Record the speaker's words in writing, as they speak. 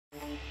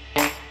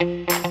Hi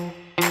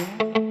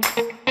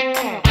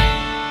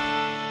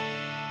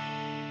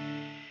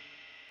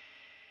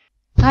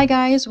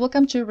guys,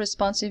 welcome to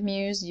Responsive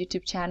Muse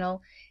YouTube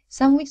channel.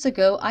 Some weeks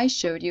ago I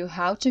showed you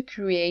how to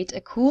create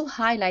a cool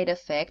highlight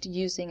effect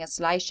using a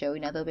slideshow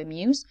in Adobe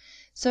Muse.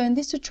 So in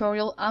this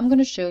tutorial I'm going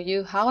to show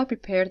you how I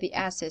prepared the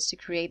assets to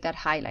create that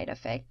highlight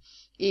effect.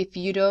 If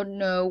you don't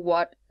know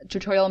what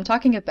tutorial I'm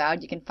talking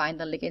about, you can find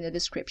the link in the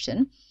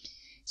description.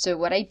 So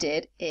what I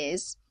did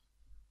is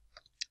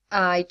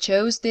I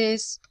chose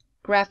this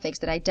graphics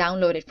that I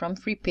downloaded from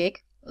FreePic.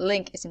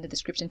 Link is in the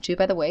description too,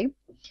 by the way.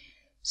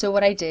 So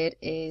what I did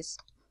is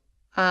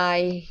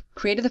I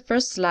created the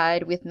first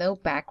slide with no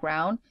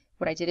background.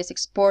 What I did is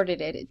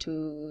exported it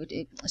to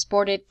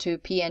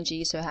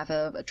PNG, so I have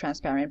a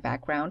transparent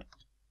background.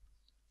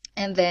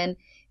 And then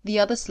the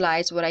other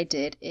slides, what I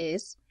did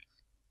is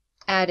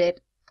added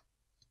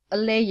a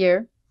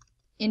layer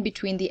in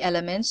between the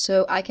elements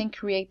so I can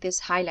create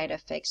this highlight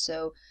effect.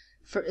 So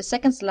for the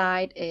second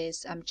slide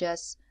is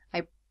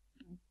I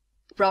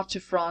brought to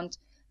front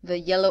the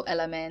yellow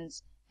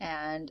elements,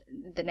 and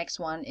the next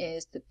one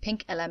is the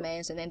pink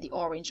elements, and then the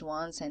orange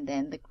ones, and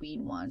then the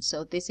green ones.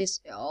 So this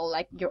is all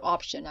like your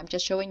option. I'm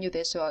just showing you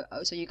this so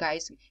you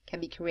guys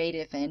can be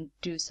creative and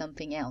do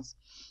something else.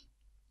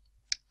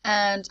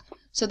 And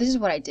so this is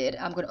what I did.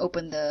 I'm going to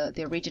open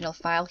the original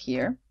file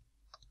here.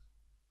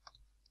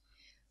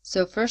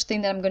 So first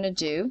thing that I'm going to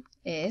do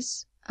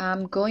is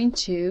I'm going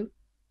to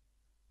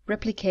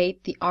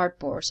replicate the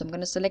artboard. So I'm going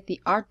to select the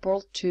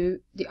artboard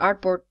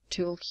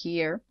tool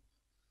here.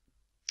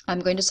 I'm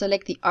going to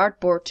select the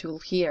artboard tool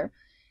here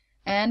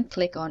and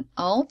click on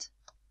Alt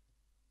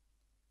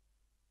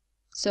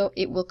so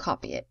it will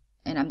copy it,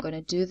 and I'm going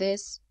to do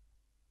this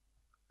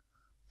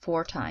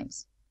 4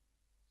 times.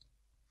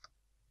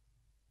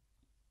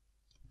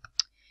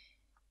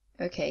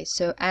 Okay,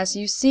 so as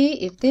you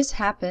see, if this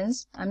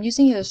happens, I'm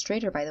using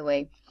Illustrator by the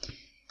way.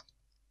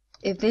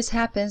 If this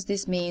happens,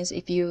 this means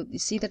if you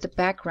see that the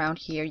background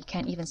here, you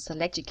can't even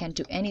select, you can't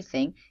do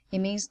anything. It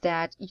means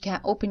that you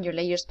can't open your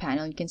layers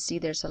panel. You can see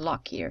there's a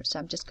lock here. So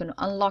I'm just going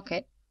to unlock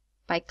it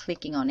by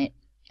clicking on it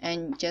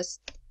and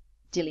just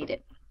delete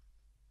it.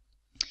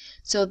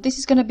 So this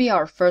is going to be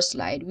our first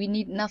slide. We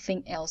need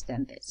nothing else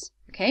than this.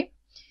 Okay.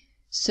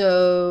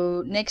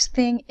 So next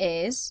thing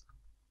is,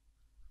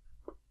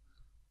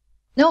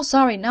 no,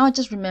 sorry, now I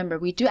just remember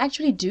we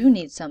actually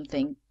need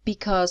something,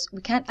 because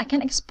I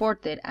can't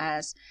export it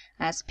as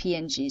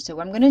PNG. So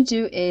what I'm going to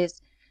do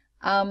is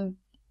I'm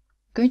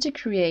going to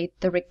create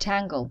the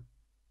rectangle,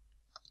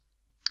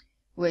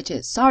 which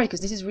is, sorry,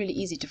 because this is really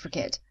easy to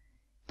forget,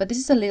 but this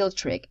is a little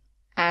trick.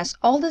 As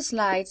all the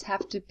slides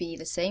have to be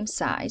the same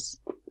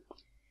size,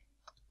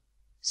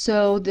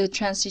 so the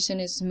transition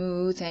is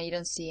smooth and you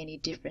don't see any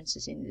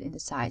differences in the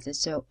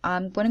sizes. So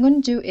what I'm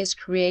going to do is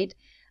create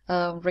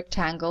a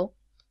rectangle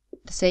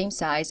the same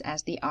size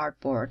as the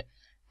artboard,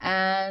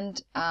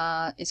 and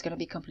it's going to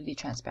be completely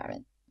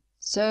transparent.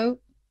 So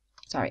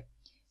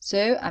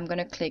I'm going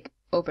to click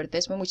over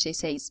this one, which they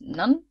say is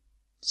none,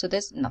 so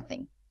there's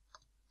nothing,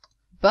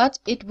 but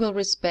it will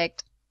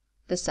respect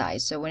the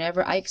size. So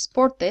whenever I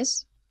export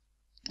this,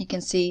 you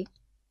can see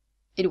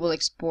it will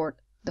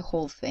export the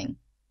whole thing,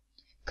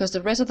 because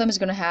the rest of them is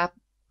going to have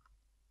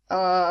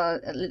a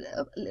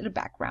little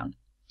background.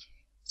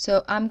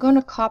 So I'm going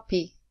to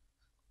copy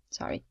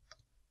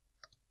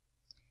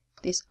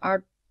this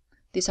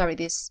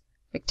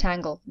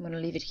rectangle. I'm going to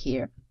leave it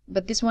here,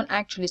 but this one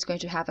actually is going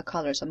to have a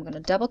color, so I'm going to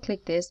double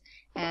click this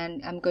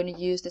and I'm going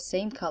to use the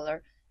same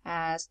color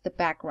as the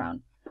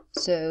background.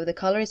 So the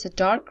color is a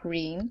dark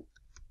green,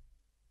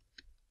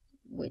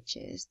 which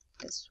is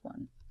this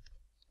one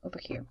over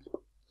here,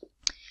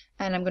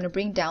 and I'm going to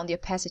bring down the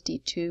opacity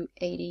to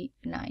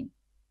 89.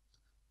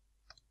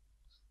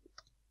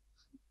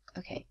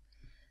 Okay,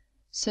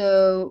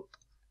 so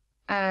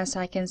as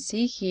I can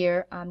see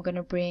here, I'm going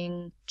to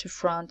bring to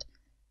front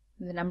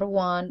the number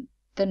 1,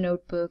 the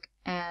notebook,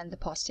 and the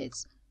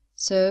post-its.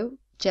 So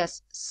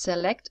just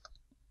select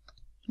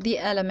the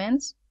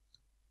elements.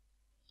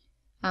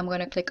 I'm going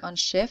to click on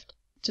Shift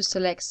to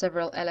select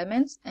several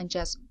elements, and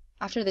just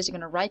after this you're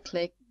going to right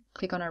click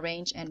on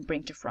Arrange and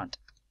bring to front.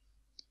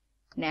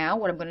 Now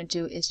what I'm going to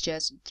do is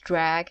just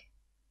drag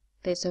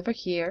this over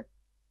here,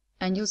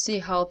 and you'll see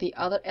how the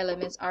other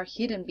elements are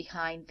hidden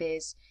behind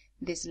this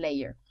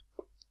layer.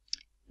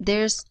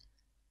 There's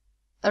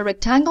a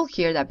rectangle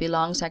here that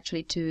belongs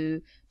actually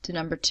to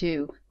number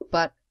 2,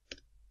 but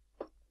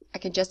I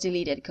can just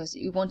delete it because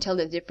you won't tell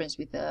the difference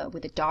with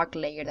the dark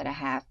layer that I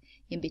have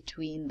in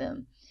between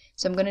them.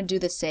 So I'm going to do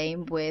the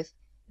same with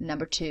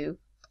number 2.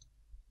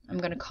 I'm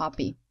going to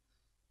copy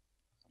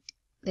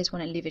this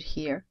one and leave it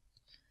here.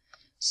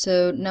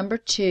 So number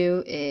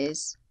 2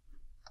 is,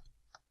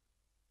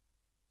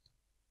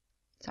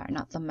 sorry,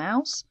 not the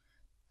mouse,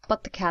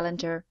 but the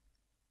calendar,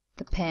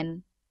 the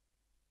pen,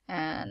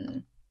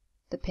 and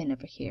the pin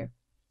over here.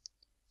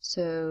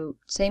 So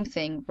same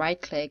thing, right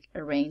click,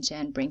 arrange,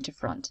 and bring to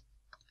front.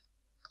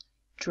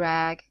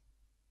 Drag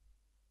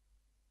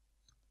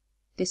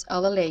this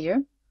other layer.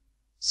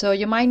 So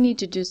you might need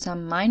to do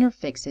some minor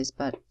fixes,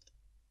 but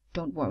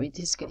don't worry,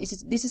 this is good.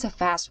 This is a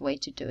fast way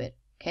to do it.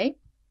 Okay,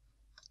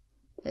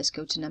 let's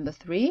go to number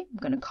 3. I'm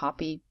going to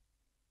copy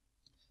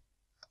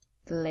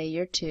the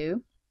layer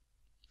 2.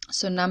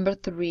 So number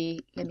 3,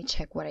 let me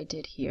check what I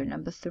did here.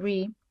 Number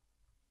 3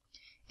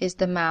 is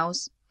the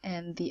mouse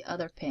and the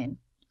other pin.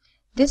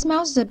 This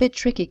mouse is a bit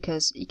tricky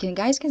because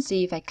guys can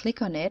see if I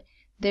click on it,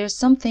 there's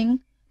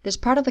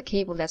part of the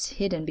cable that's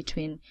hidden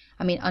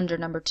under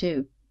number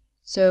 2.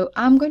 So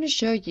I'm going to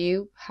show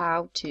you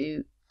how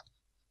to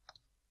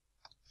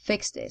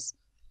fix this.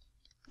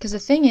 Because the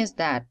thing is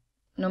that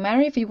no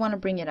matter if you want to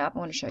bring it up, I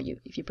want to show you.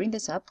 If you bring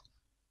this up,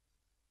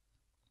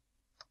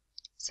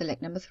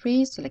 select number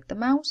 3, select the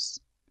mouse,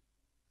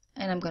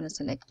 and I'm going to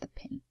select the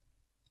pin.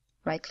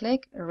 Right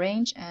click,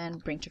 arrange,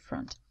 and bring to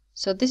front.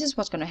 So this is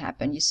what's going to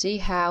happen. You see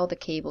how the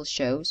cable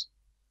shows?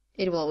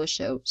 It will always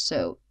show.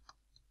 So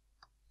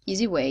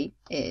easy way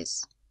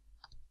is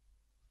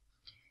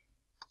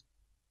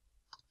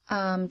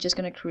I'm just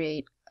going to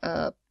create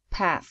a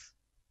path.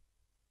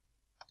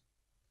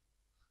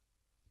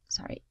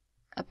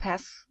 A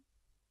path.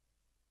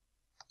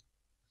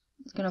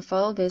 It's going to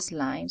follow this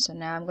line. So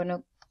now I'm going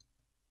to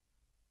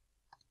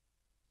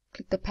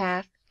click the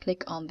path,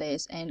 click on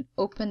this, and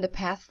open the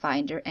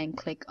Pathfinder and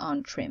click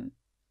on Trim.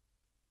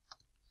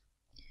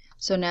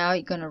 So now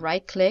you're going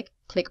to click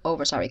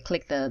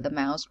the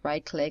mouse,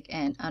 right click,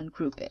 and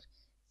ungroup it.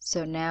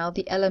 So now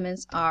the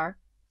elements are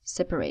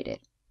separated.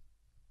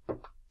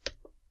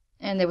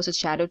 And there was a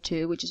shadow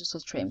too, which is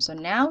also trimmed. So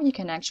now you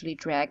can actually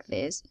drag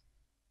this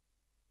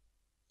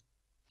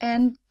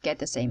and get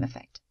the same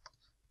effect.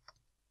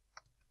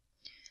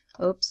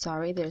 Oops,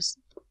 sorry, there's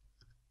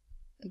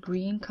a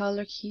green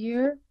color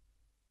here,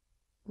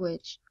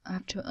 which I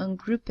have to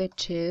ungroup it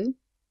too.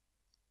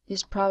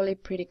 It's probably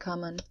pretty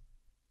common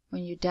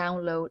when you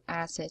download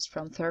assets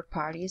from third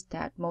parties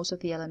that most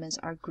of the elements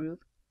are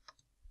grouped,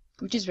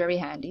 which is very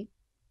handy.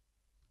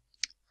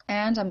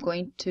 And I'm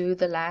going to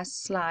the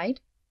last slide.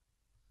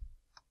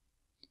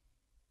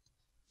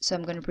 So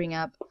I'm going to bring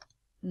up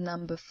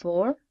number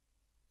 4,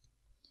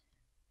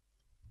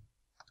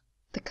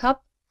 the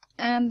cup,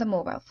 and the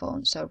mobile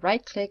phone. So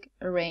right click,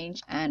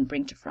 arrange, and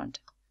bring to front.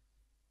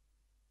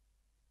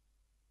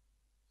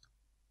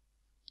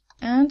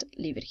 And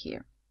leave it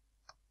here.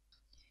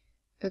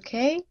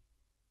 Okay.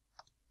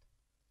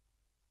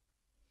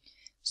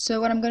 So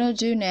what I'm going to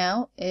do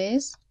now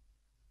is,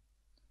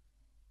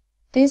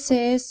 this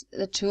is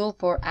the tool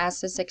for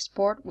assets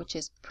export, which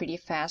is pretty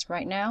fast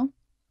right now.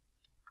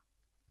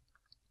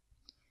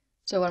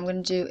 So what I'm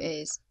going to do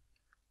is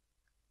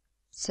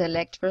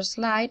select first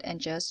slide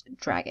and just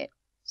drag it.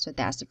 So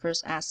that's the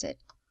first asset.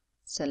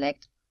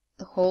 Select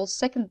the whole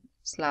second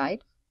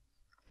slide,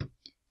 the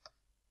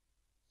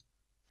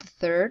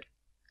third,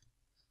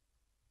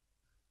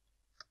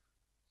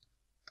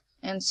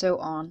 and so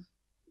on.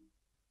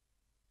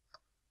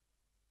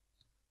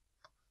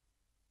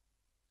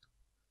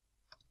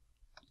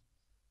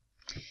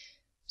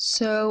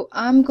 So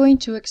I'm going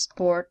to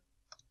export.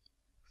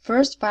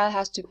 First file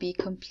has to be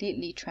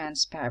completely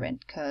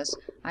transparent because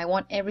I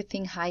want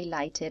everything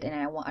highlighted and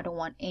I don't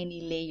want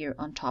any layer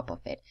on top of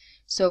it.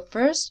 So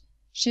first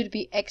should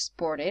be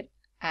exported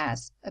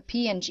as a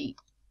PNG.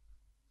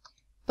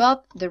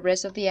 But the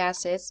rest of the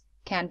assets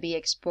can be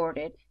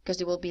exported because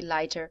they will be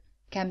lighter,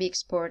 can be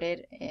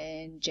exported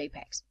in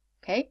JPEGs.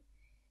 Okay?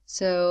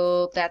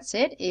 So that's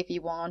it. If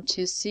you want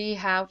to see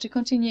how to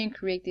continue and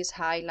create this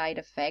highlight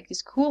effect,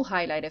 this cool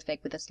highlight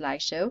effect with a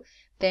slideshow,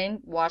 then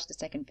watch the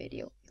second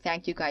video.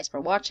 Thank you guys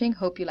for watching.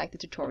 Hope you liked the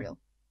tutorial.